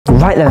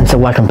Right then, so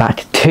welcome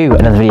back to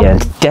another video, and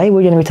today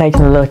we're going to be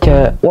taking a look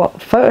at what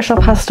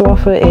Photoshop has to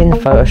offer in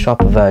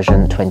Photoshop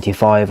version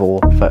 25 or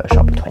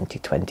Photoshop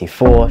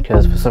 2024,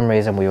 because for some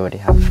reason we already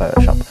have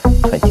Photoshop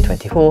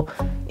 2024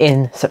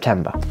 in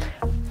September.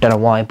 Don't know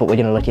why, but we're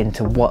going to look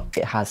into what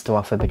it has to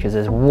offer, because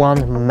there's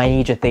one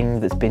major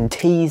thing that's been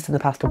teased in the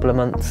past couple of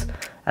months,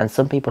 and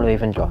some people have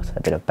even got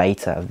a bit of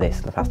beta of this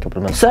in the past couple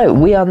of months. So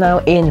we are now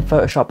in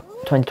Photoshop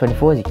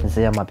 2024. As you can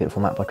see on my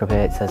beautiful MacBook up here,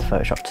 it says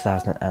Photoshop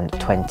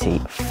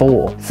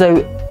 2024. So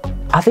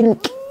I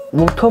think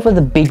we'll cover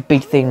the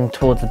big thing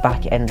towards the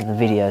back end of the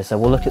video, so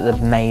we'll look at the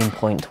main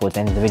point towards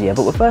the end of the video,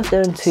 but we're first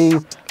going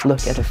to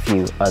look at a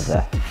few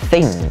other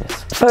things.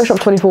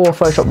 Photoshop 24 or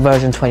Photoshop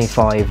version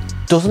 25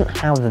 doesn't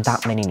have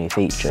that many new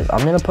features.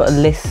 I'm going to put a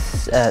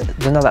list,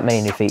 there's not that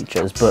many new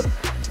features, but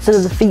some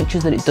of the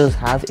features that it does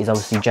have is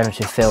obviously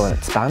Genitive Fill and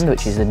Expand,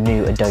 which is the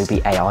new Adobe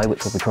AI,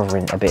 which we'll be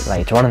covering a bit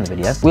later on in the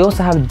video. We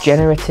also have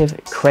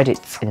Genitive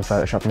Credits in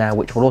Photoshop now,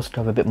 which we'll also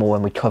cover a bit more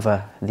when we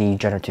cover the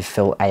Genitive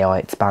Fill AI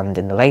Expand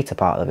in the later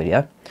part of the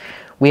video.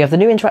 We have the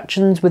new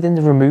interactions within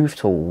the Remove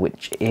tool,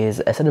 which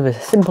is a sort of a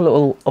simple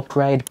little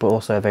upgrade, but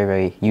also a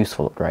very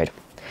useful upgrade.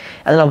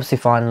 And then obviously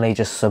finally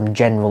just some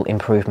general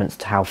improvements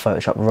to how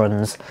Photoshop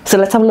runs. So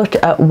let's have a look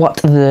at what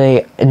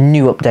the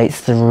new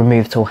updates the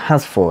Remove tool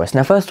has for us.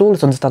 Now first of all,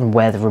 let's understand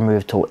where the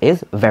Remove tool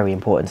is. Very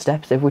important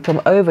step. So if we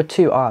come over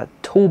to our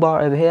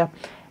toolbar over here,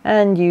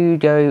 and you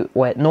go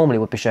where it normally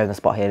would be showing the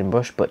spot here in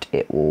brush, but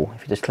it will,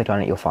 if you just click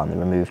on it, you'll find the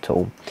Remove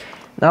tool.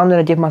 Now I'm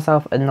going to give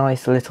myself a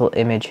nice little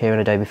image here in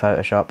Adobe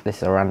Photoshop. This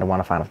is a random one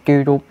I found off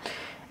Google,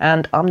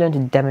 and I'm going to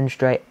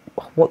demonstrate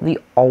what the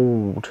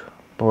old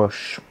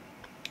brush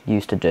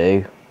used to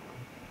do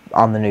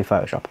on the new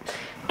Photoshop.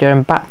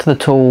 Going back to the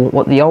tool,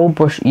 what the old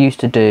brush used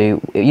to do,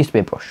 it used to be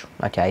a brush.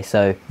 Okay,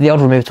 so the old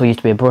Remove tool used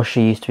to be a brush.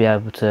 You used to be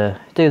able to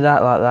do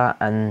that like that,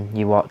 and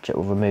you watch, it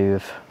will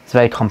remove. It's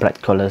very complex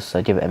colours,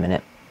 so give it a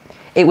minute.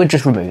 It would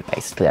just remove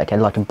basically, okay,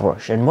 like a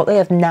brush. And what they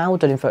have now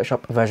done in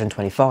Photoshop version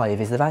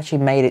 25 is they've actually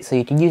made it so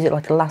you can use it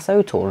like a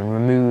lasso tool and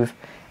remove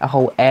a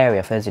whole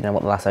area. For those who know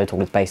what the lasso tool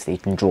is, basically you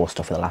can draw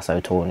stuff with a lasso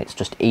tool and it's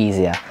just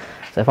easier.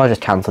 So if I just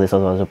cancel this,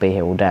 otherwise I'll be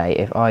here all day.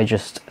 If I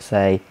just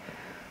say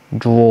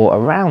draw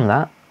around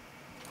that,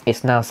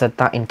 it's now said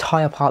that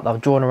entire part that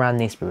I've drawn around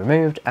needs to be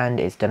removed, and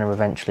it's going to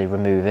eventually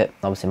remove it.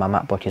 Obviously my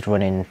MacBook is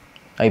running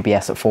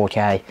OBS at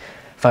 4K,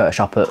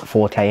 Photoshop at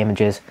 4K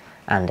images,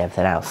 and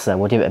everything else, so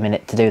we'll give it a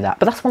minute to do that.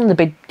 But that's one of the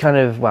big kind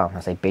of, well, I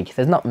say big,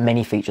 there's not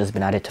many features have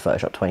been added to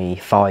Photoshop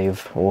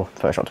 25 or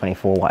Photoshop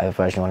 24, whatever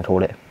version you want to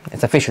call it.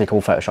 It's officially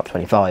called Photoshop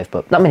 25,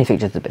 but not many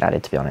features have been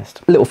added, to be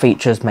honest. Little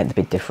features make the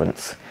big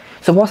difference.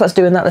 So whilst that's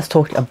doing that, let's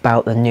talk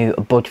about the new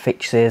bug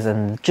fixes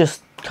and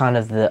just kind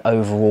of the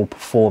overall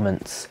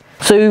performance.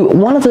 So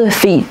one of the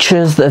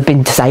features that have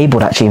been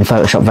disabled actually in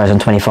Photoshop version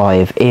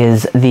 25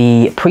 is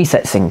the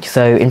preset sync.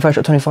 So in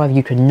Photoshop 25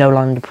 you can no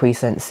longer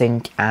preset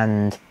sync,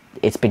 and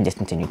it's been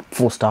discontinued.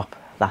 Full stop,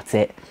 that's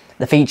it.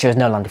 The feature is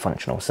no longer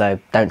functional, so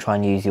don't try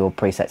and use your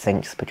preset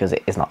syncs because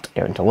it is not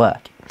going to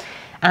work.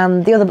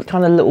 And the other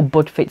kind of little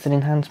bug fix and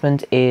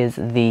enhancement is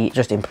the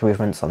just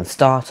improvements on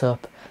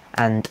startup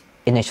and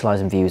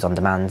initializing views on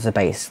demand. So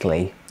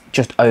basically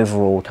just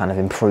overall kind of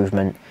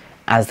improvement,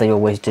 as they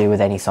always do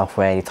with any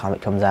software anytime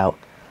it comes out,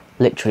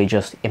 literally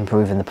just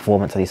improving the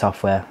performance of the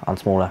software on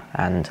smaller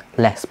and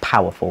less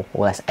powerful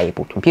or less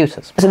able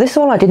computers. So this is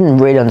all I didn't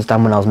really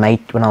understand when I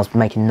was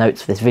making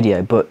notes for this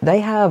video, but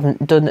they have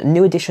done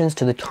new additions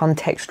to the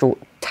contextual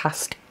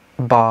task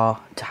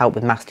bar to help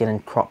with masking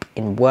and crop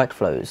in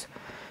workflows.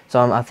 So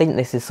I think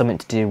this is something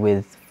to do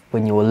with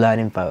when you were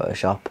learning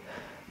Photoshop,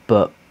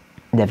 but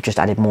they've just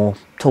added more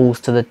tools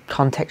to the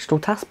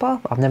contextual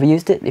taskbar. I've never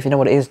used it. If you know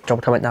what it is, drop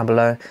a comment down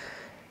below,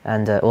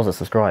 and also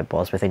subscribe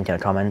whilst we're thinking in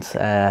the comments.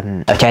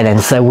 Okay then,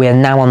 so we're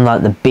now on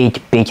like the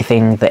big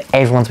thing that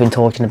everyone's been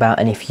talking about,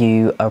 and if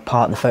you are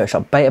part of the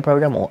Photoshop beta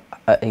program, or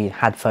you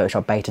had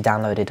Photoshop beta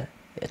downloaded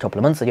a couple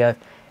of months ago,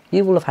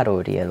 you will have had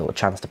already a little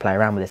chance to play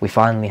around with this. We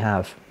finally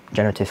have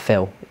Genitive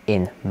Fill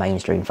in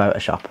mainstream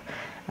Photoshop,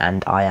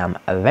 and I am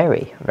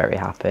very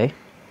happy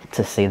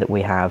to see that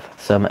we have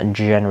some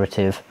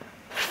Genitive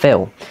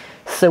Fill.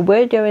 So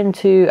we're going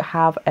to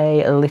have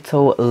a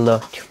little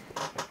look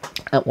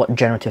at what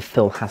Genitive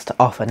Fill has to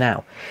offer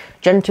now.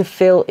 Genitive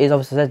Fill is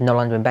obviously said no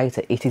longer in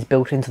beta. It is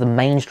built into the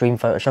mainstream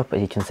Photoshop.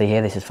 As you can see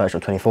here, this is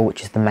Photoshop 24,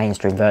 which is the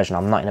mainstream version.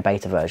 I'm not in a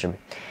beta version.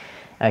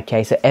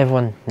 Okay, so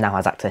everyone now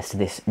has access to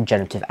this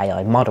Genitive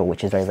AI model,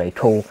 which is very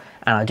cool.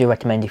 And I do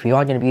recommend, if you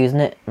are going to be using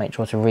it, make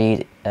sure to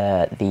read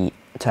the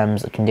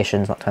terms and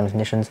conditions, not terms and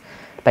conditions,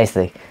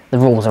 basically the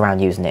rules around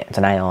using it. It's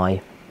an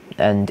AI,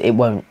 and it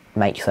won't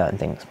make certain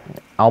things.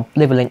 I'll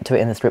leave a link to it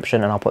in the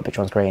description, and I'll put a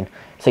picture on screen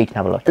so you can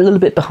have a look. A little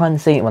bit behind the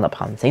scenes, well not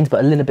behind the scenes,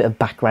 but a little bit of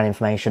background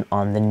information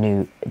on the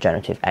new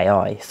Genitive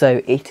AI.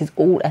 So it is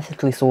all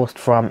ethically sourced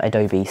from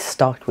Adobe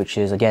stock, which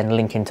is again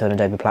linking to an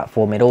Adobe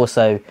platform. It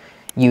also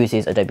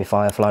uses Adobe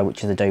Firefly,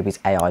 which is Adobe's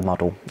AI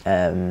model,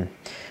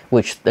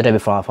 which Adobe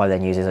Firefly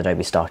then uses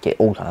Adobe Stock. It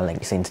all kind of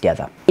links in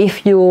together.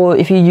 If you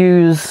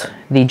use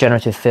the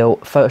Genitive Fill,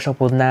 Photoshop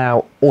will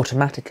now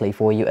automatically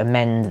for you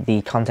amend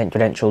the content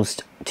credentials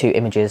to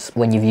images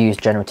when you've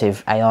used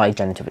Genitive AI,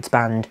 Genitive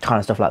Expand, kind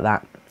of stuff like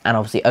that. And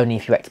obviously only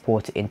if you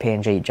export it in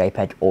PNG,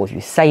 JPEG, or if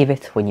you save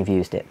it when you've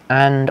used it.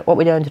 And what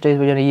we're going to do is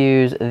we're going to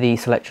use the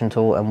selection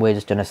tool, and we're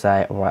just going to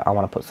say, right, I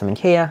want to put something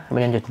here, and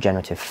we're going to do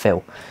Genitive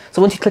Fill.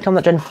 So once you click on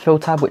that Genitive Fill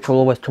tab, which will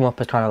always come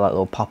up as kind of like a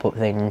little pop-up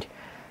thing,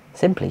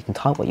 simply you can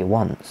type what you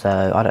want.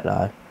 So I don't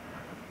know,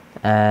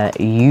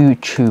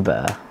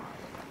 YouTuber.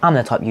 I'm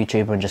going to type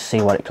YouTuber and just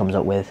see what it comes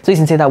up with. So you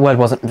can see that word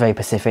wasn't very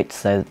specific,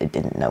 so it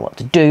didn't know what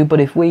to do. But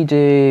if we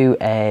do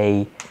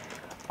a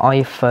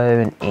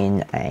iPhone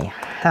in a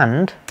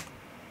hand,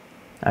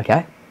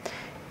 okay,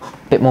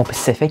 a bit more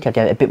specific, I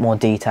get a bit more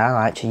detail.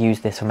 I actually use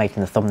this for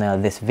making the thumbnail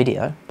of this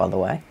video, by the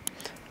way.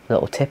 A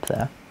little tip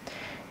there.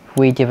 If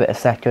we give it a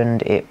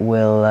second, it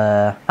will,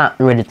 that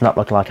really does not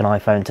look like an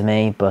iPhone to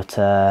me, but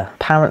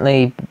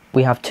apparently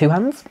we have 2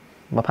 hands.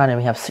 Well, apparently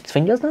we have 6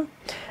 fingers now.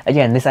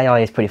 Again, this AI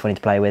is pretty funny to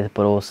play with,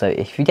 but also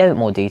if you gave it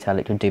more detail,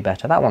 it could do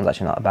better. That one's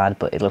actually not bad,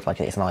 but it looks like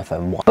it's an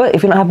iPhone 1. But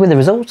if you're not happy with the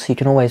results, you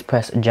can always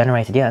press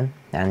generate again,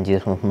 and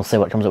we'll see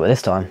what it comes up with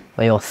this time.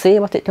 Well, you'll see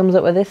what it comes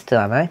up with this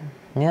time, eh?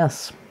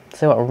 Yes.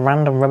 See what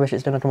random rubbish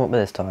it's going to come up with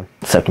this time.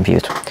 So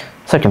confused.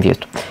 So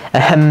confused.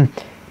 An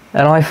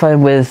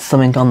iPhone with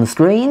something on the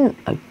screen.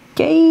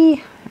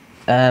 Okay.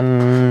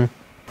 I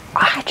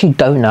actually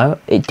don't know.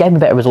 It gave me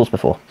better results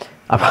before,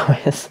 I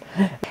promise.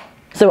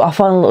 So our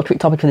final little quick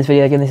topic for this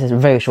video, again this is a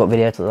very short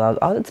video, so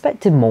I was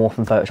expecting more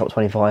from Photoshop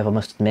 25, I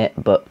must admit,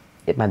 but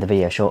it made the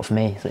video short for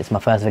me. So it's my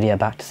first video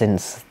back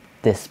since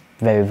this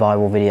very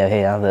viral video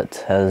here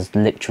that has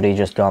literally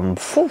just gone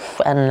poof,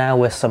 and now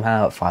we're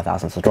somehow at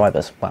 5,000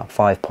 subscribers. Well,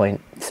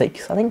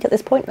 5.6 I think at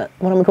this point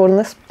when I'm recording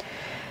this.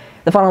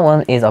 The final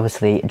one is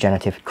obviously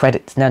Genitive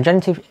Credits. Now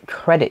Genitive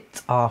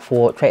Credits are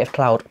for Creative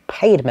Cloud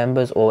paid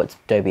members, or it's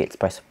Adobe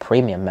Express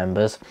Premium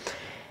members,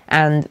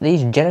 and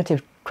these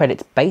Genitive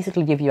Credits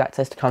basically give you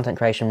access to content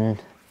creation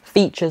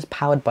features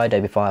powered by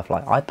Adobe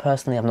Firefly. I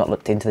personally have not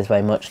looked into this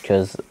very much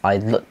because I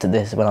looked at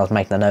this when I was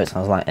making the notes and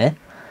I was like, eh.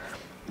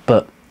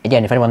 But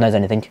again, if anyone knows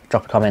anything,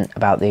 drop a comment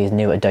about these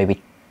new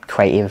Adobe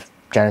Creative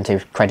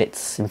Genitive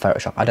Credits in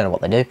Photoshop. I don't know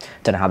what they do,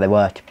 don't know how they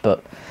work,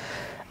 but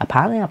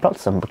apparently I've got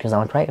some because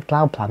I'm a Creative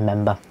Cloud Plan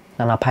member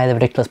and I pay the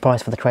ridiculous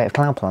price for the Creative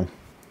Cloud Plan.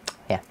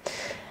 Yeah.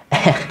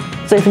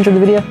 So if you enjoyed the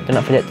video, do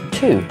not forget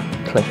to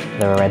click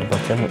the red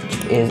button,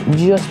 which is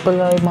just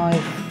below my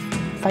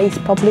face,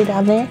 probably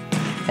down there,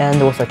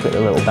 and also click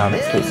the little bell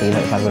next to it so you're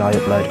notified when I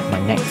upload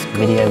my next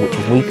video, which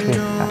is weekly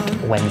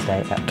at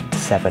Wednesday at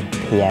 7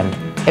 PM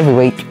every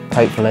week,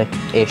 hopefully,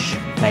 ish,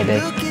 maybe,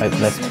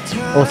 hopefully.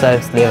 Also,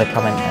 leave a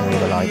comment and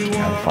leave a like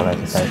and follow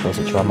the socials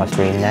which are on my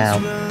screen now.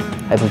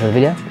 Hope you enjoyed the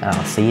video, and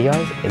I'll see you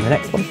guys in the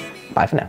next one. Bye for now.